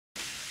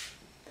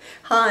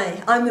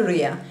Hi, I'm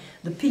Maria,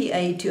 the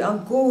PA to our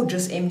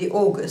gorgeous MD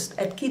August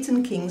at Kids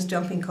and Kings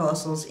Jumping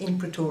Castles in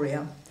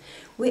Pretoria.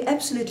 We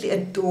absolutely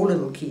adore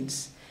little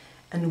kids,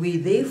 and we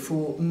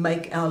therefore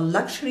make our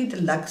luxury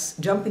deluxe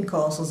jumping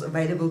castles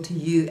available to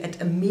you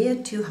at a mere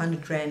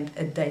R200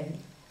 a day.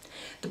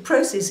 The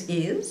process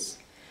is,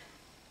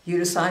 you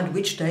decide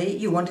which day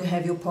you want to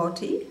have your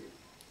party,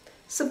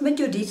 submit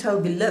your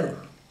detail below,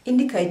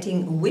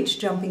 indicating which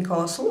jumping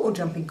castle or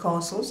jumping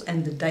castles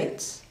and the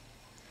dates.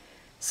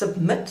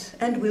 Submit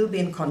and we'll be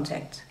in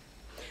contact.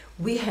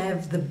 We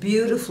have the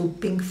beautiful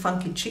pink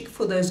funky chick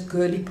for those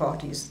girly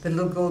parties. The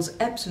little girls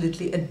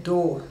absolutely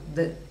adore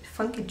the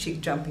funky chick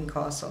jumping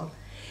castle.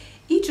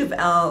 Each of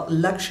our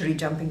luxury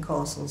jumping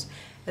castles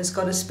has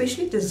got a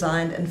specially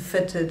designed and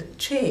fitted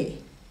chair,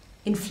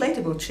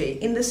 inflatable chair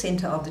in the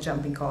center of the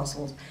jumping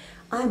castles.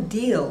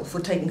 Ideal for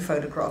taking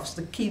photographs.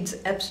 The kids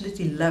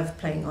absolutely love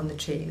playing on the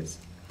chairs.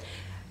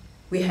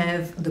 We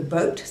have the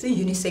boat, the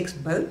unisex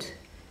boat.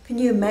 Can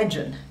you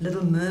imagine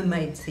Little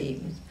Mermaid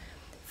themes,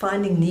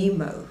 Finding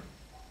Nemo,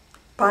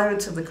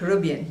 Pirates of the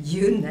Caribbean,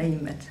 you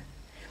name it.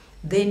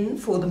 Then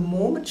for the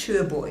more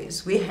mature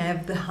boys, we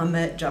have the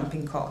Hummer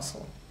Jumping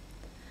Castle,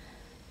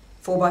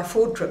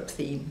 4x4 trip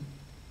theme,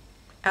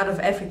 Out of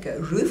Africa,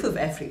 Roof of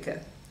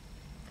Africa,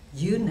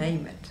 you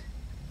name it.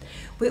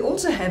 We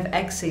also have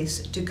access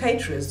to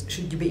caterers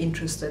should you be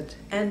interested,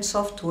 and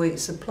soft toy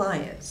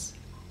suppliers.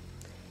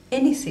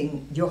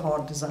 Anything your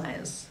heart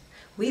desires,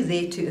 we're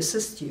there to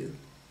assist you.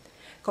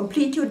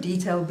 Complete your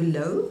detail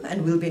below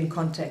and we'll be in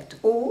contact,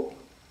 or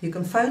you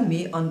can phone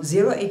me on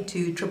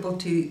 082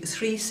 222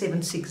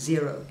 3760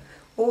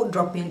 or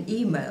drop me an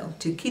email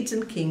to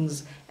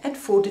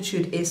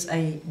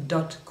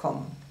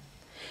kidsandkings@fortitudesa.com.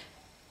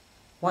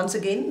 Once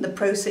again, the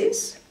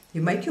process: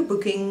 you make your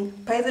booking,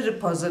 pay the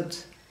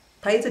deposit,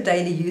 pay the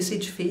daily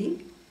usage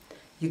fee,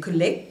 you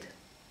collect,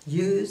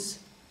 use,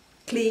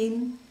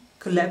 clean,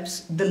 collapse,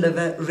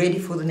 deliver, ready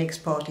for the next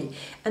party.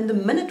 And the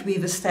minute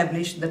we've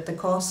established that the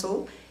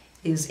castle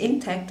is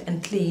intact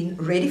and clean,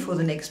 ready for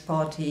the next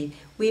party,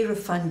 we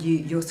refund you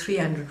your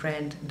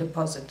R300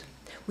 deposit.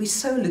 We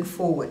so look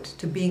forward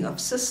to being of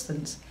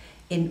assistance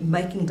in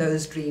making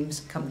those dreams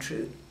come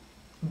true.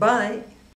 Bye!